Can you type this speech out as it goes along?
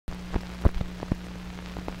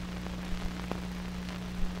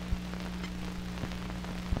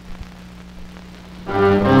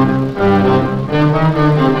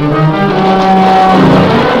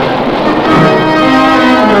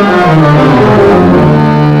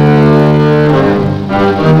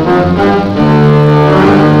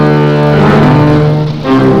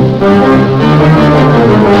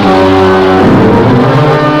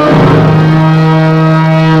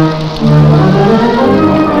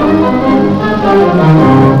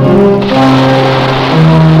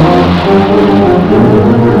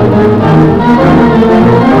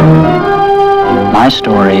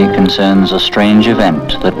concerns a strange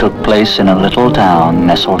event that took place in a little town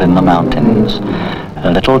nestled in the mountains. A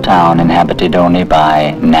little town inhabited only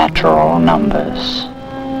by natural numbers.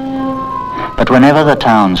 But whenever the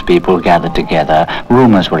townspeople gathered together,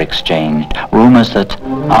 rumors were exchanged, rumors that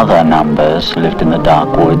other numbers lived in the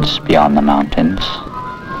dark woods beyond the mountains.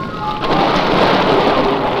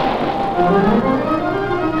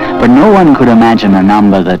 But no one could imagine a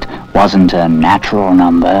number that wasn't a natural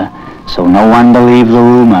number, so no one believed the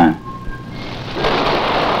rumor.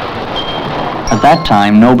 At that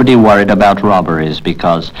time, nobody worried about robberies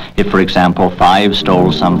because if, for example, 5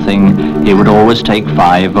 stole something, he would always take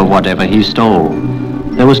 5 of whatever he stole.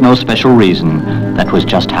 There was no special reason. That was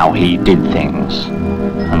just how he did things.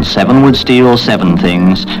 And 7 would steal 7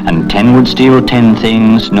 things, and 10 would steal 10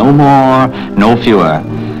 things, no more, no fewer.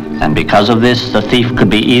 And because of this, the thief could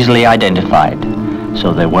be easily identified.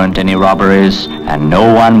 So there weren't any robberies, and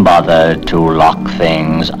no one bothered to lock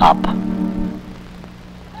things up.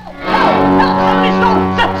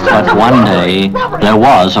 But one day, there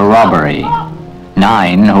was a robbery.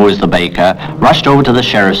 9, who was the baker, rushed over to the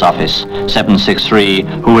sheriff's office. 763,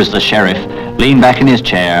 who was the sheriff, leaned back in his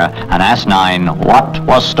chair and asked 9 what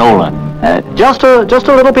was stolen. Just a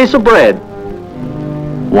little piece of bread.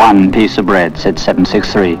 1 piece of bread, said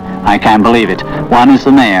 763. I can't believe it. 1 is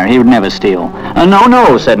the mayor. He would never steal.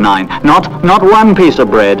 No, said 9. Not 1 piece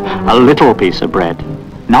of bread. A little piece of bread.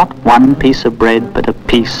 Not 1 piece of bread, but a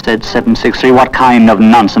piece, said 763. What kind of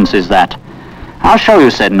nonsense is that? I'll show you,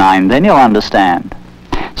 said 9, then you'll understand.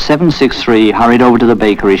 763 hurried over to the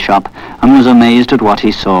bakery shop and was amazed at what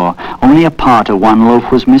he saw. Only a part of 1 loaf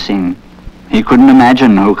was missing. He couldn't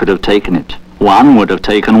imagine who could have taken it. 1 would have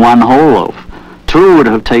taken 1 whole loaf. 2 would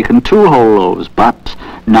have taken 2 whole loaves, but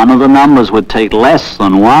none of the numbers would take less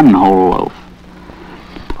than 1 whole loaf.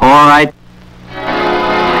 All right.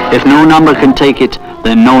 If no number can take it,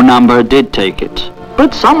 then no number did take it.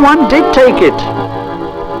 But someone did take it.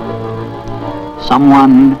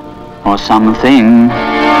 Someone or something.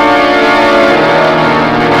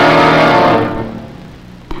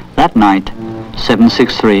 That night,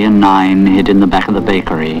 763 and 9 hid in the back of the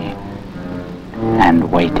bakery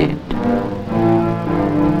and waited.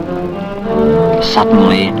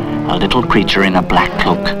 Suddenly, a little creature in a black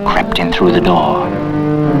cloak crept in through the door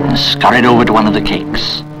and scurried over to one of the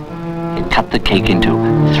cakes. It cut the cake into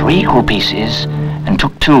 3 whole pieces and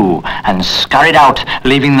took 2 and scurried out,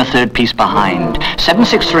 leaving the 3rd piece behind.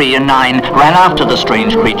 763 and 9 ran after the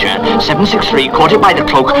strange creature. 763 caught it by the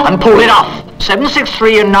cloak and pulled it off.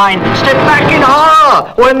 763 and 9 stepped back in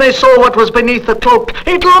horror when they saw what was beneath the cloak.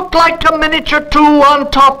 It looked like a miniature 2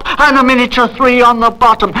 on top and a miniature 3 on the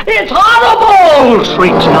bottom. It's horrible!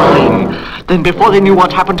 Shrieked 9. Then before they knew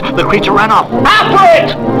what happened, the creature ran off. After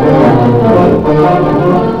it!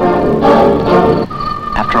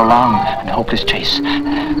 After a long and hopeless chase,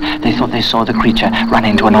 they thought they saw the creature run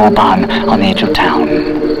into an old barn on the edge of town.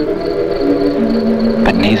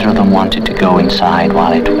 But neither of them wanted to go inside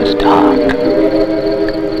while it was dark.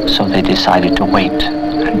 So they decided to wait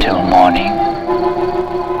until morning.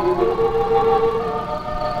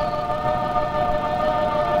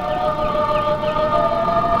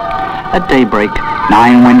 At daybreak,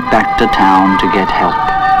 9 went back to town to get help.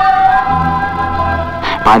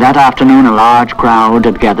 By that afternoon, a large crowd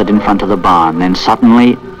had gathered in front of the barn. Then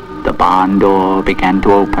suddenly, the barn door began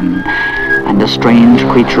to open, and a strange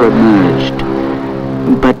creature emerged.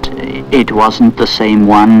 But it wasn't the same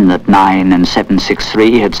one that 9 and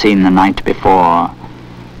 763 had seen the night before.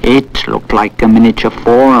 It looked like a miniature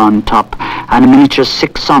 4 on top and a miniature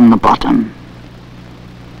 6 on the bottom.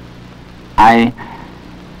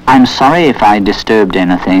 I'm sorry if I disturbed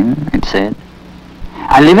anything, it said.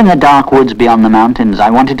 I live in the dark woods beyond the mountains. I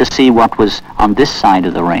wanted to see what was on this side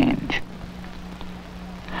of the range.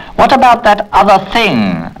 What about that other thing?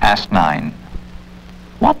 Asked 9.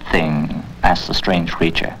 What thing? Asked the strange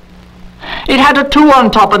creature. It had a 2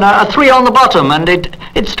 on top and a 3 on the bottom, and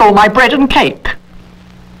it stole my bread and cake.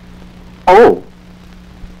 Oh,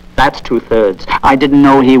 that's 2/3. I didn't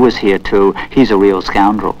know he was here too. He's a real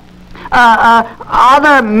scoundrel. Are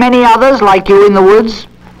there many others like you in the woods?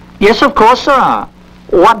 Yes, of course, sir.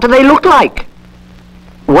 What do they look like?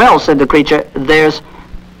 Well, said the creature, there's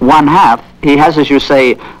 1/2. He has, as you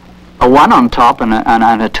say, a 1 on top and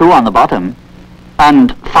a 2 on the bottom.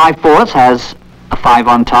 And 5/4 has a 5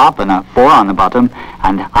 on top and a 4 on the bottom,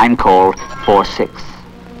 and I'm called 4/6.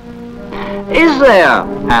 Is there,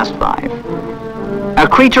 asked 5, a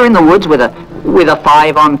creature in the woods with a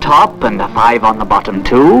 5 on top and a 5 on the bottom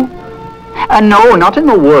too? No, not in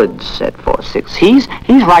the woods, said 4/6. He's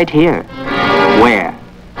right here. Where?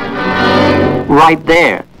 Right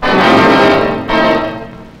there.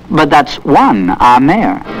 But that's 1, our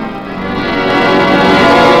mayor.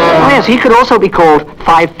 Oh yes, he could also be called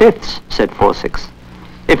 5/5, said 4/6.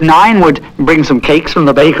 If 9 would bring some cakes from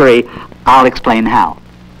the bakery, I'll explain how.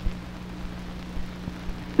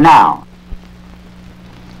 Now,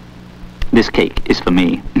 this cake is for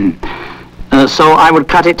me. So I would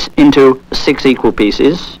cut it into 6 equal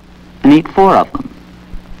pieces and eat 4 of them.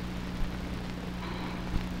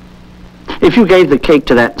 If you gave the cake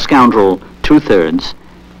to that scoundrel 2/3,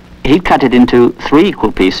 he'd cut it into 3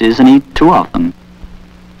 equal pieces and eat 2 of them.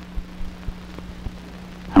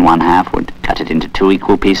 And 1/2 would cut it into 2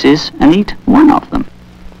 equal pieces and eat 1 of them.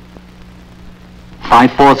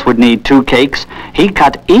 5/4 would need 2 cakes. He'd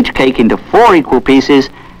cut each cake into 4 equal pieces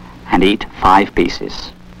and eat 5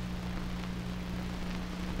 pieces.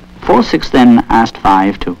 4/6 then asked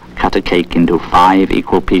 5 to cut a cake into 5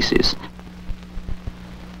 equal pieces.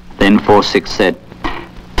 Then 4/6 said,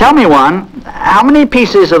 "Tell me, 1, how many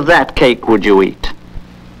pieces of that cake would you eat?"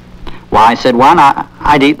 "Why," said 1,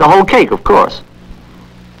 I'd eat the whole cake, of course."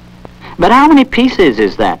 "But how many pieces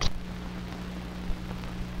is that?"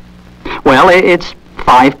 "Well, it's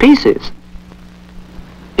 5 pieces."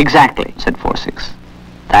 "Exactly," said 4/6.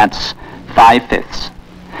 "That's 5/5.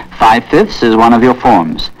 5/5 is one of your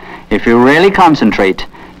forms. If you really concentrate,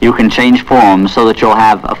 you can change forms so that you'll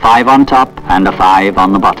have a 5 on top and a 5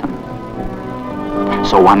 on the bottom."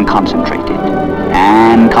 So 1 concentrated,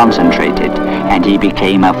 and he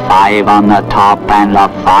became a 5 on the top and a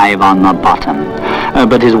 5 on the bottom.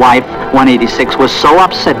 But his wife, 186, was so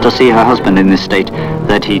upset to see her husband in this state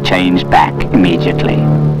that he changed back immediately.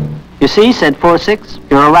 "You see," said 4/6,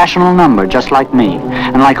 "you're a rational number, just like me,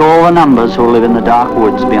 and like all the numbers who live in the dark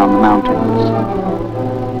woods beyond the mountains."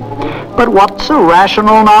 "But what's a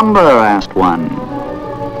rational number?" asked 1.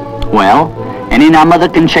 "Well, any number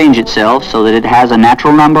that can change itself so that it has a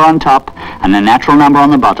natural number on top and a natural number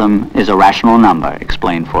on the bottom is a rational number,"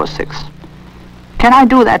 explained 4/6. "Can I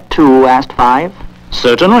do that too?" asked 5.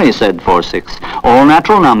 "Certainly," said 4/6. "All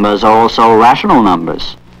natural numbers are also rational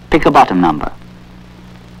numbers. Pick a bottom number."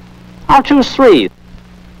 "I'll choose 3.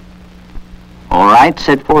 "All right,"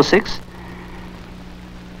 said 4/6.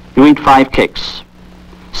 "You eat 5 cakes.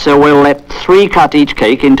 So we'll let 3 cut each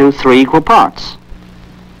cake into 3 equal parts.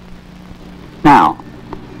 Now,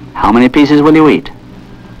 how many pieces will you eat?"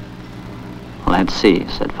 "Let's see,"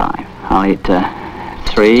 said 5. "I'll eat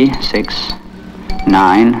 3, 6,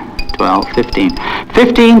 9, 12, 15.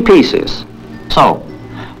 15 pieces. So,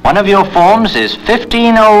 one of your forms is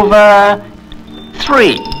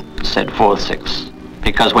 15/3, said 4/6.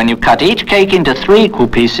 Because when you cut each cake into 3 equal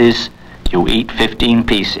pieces, you eat 15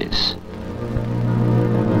 pieces.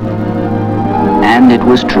 And it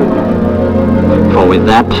was true. For with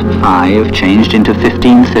that, 5 changed into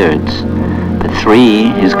 15/3. But 3,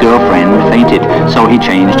 his girlfriend, fainted, so he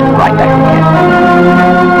changed right back again.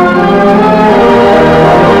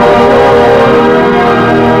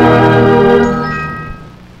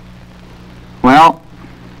 "Well,"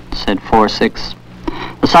 said 4/6,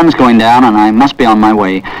 "the sun's going down and I must be on my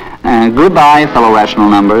way. Goodbye, fellow rational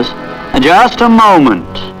numbers." "Just a moment,"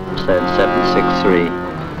 said 763.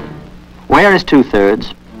 "Where is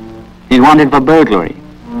 2/3? He's wanted for burglary."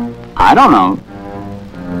 "I don't know.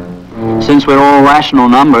 Since we're all rational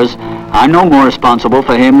numbers, I'm no more responsible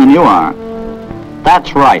for him than you are."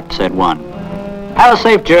 "That's right," said 1. "Have a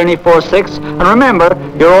safe journey, 4/6, and remember,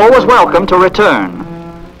 you're always welcome to return."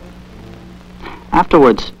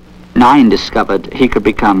 Afterwards, 9 discovered he could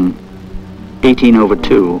become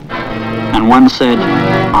 18/2, and 1 said,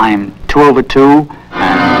 "I'm 2/2,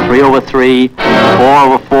 and 3/3,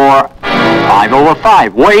 4/4,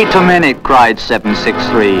 5/5. "Wait a minute," cried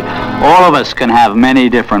 763. "All of us can have many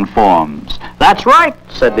different forms." "That's right,"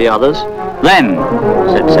 said the others. "Then,"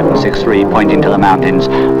 said 763, pointing to the mountains,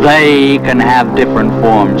 "they can have different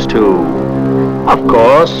forms too." "Of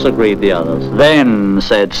course," agreed the others. "Then,"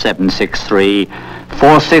 said 763,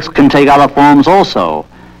 4/6 can take other forms also."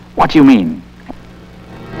 "What do you mean?"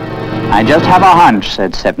 "I just have a hunch,"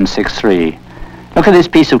 said 763. "Look at this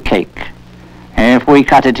piece of cake. If we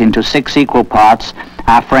cut it into 6 equal parts,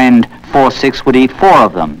 our friend 4/6 would eat 4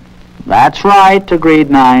 of them." "That's right," agreed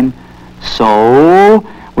 9. "So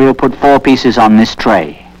we'll put 4 pieces on this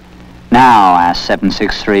tray." "Now," asked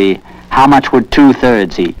 763, "how much would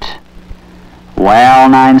 2/3 eat?" "Well,"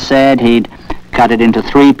 9 said, "he'd cut it into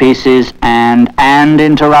 3 pieces and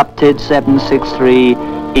interrupted 763,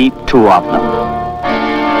 eat 2 of them."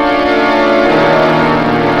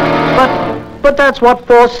 But that's what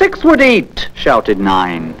 4/6 would eat, shouted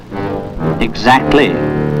 9. "Exactly."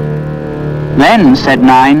 "Then," said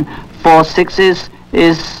 9, 4/6 is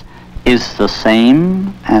the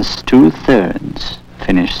same as 2/3.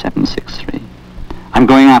 finished 763. I'm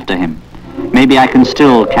going after him. Maybe I can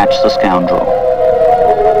still catch the scoundrel.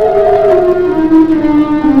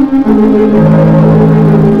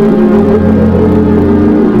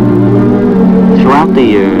 Throughout the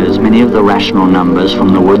years, many of the rational numbers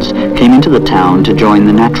from the woods came into the town to join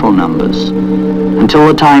the natural numbers, until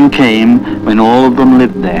the time came when all of them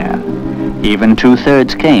lived there. Even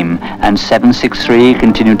 2/3 came, and 763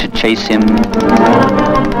 continued to chase him.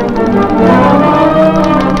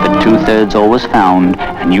 But 2/3 always found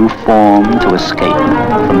a new form to escape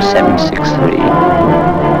from 763.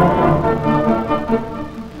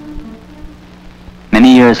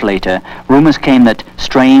 Many years later, rumors came that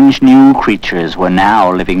strange new creatures were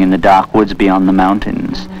now living in the dark woods beyond the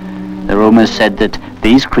mountains. The rumors said that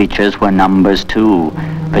these creatures were numbers too,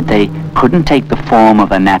 but they couldn't take the form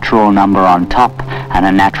of a natural number on top and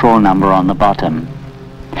a natural number on the bottom.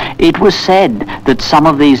 It was said that some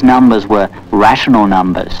of these numbers were rational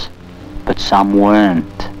numbers, but some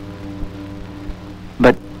weren't.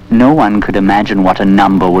 But no one could imagine what a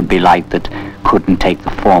number would be like that couldn't take the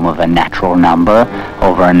form of a natural number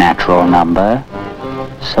over a natural number.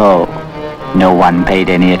 So, no one paid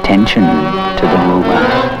any attention to the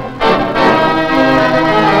rumor.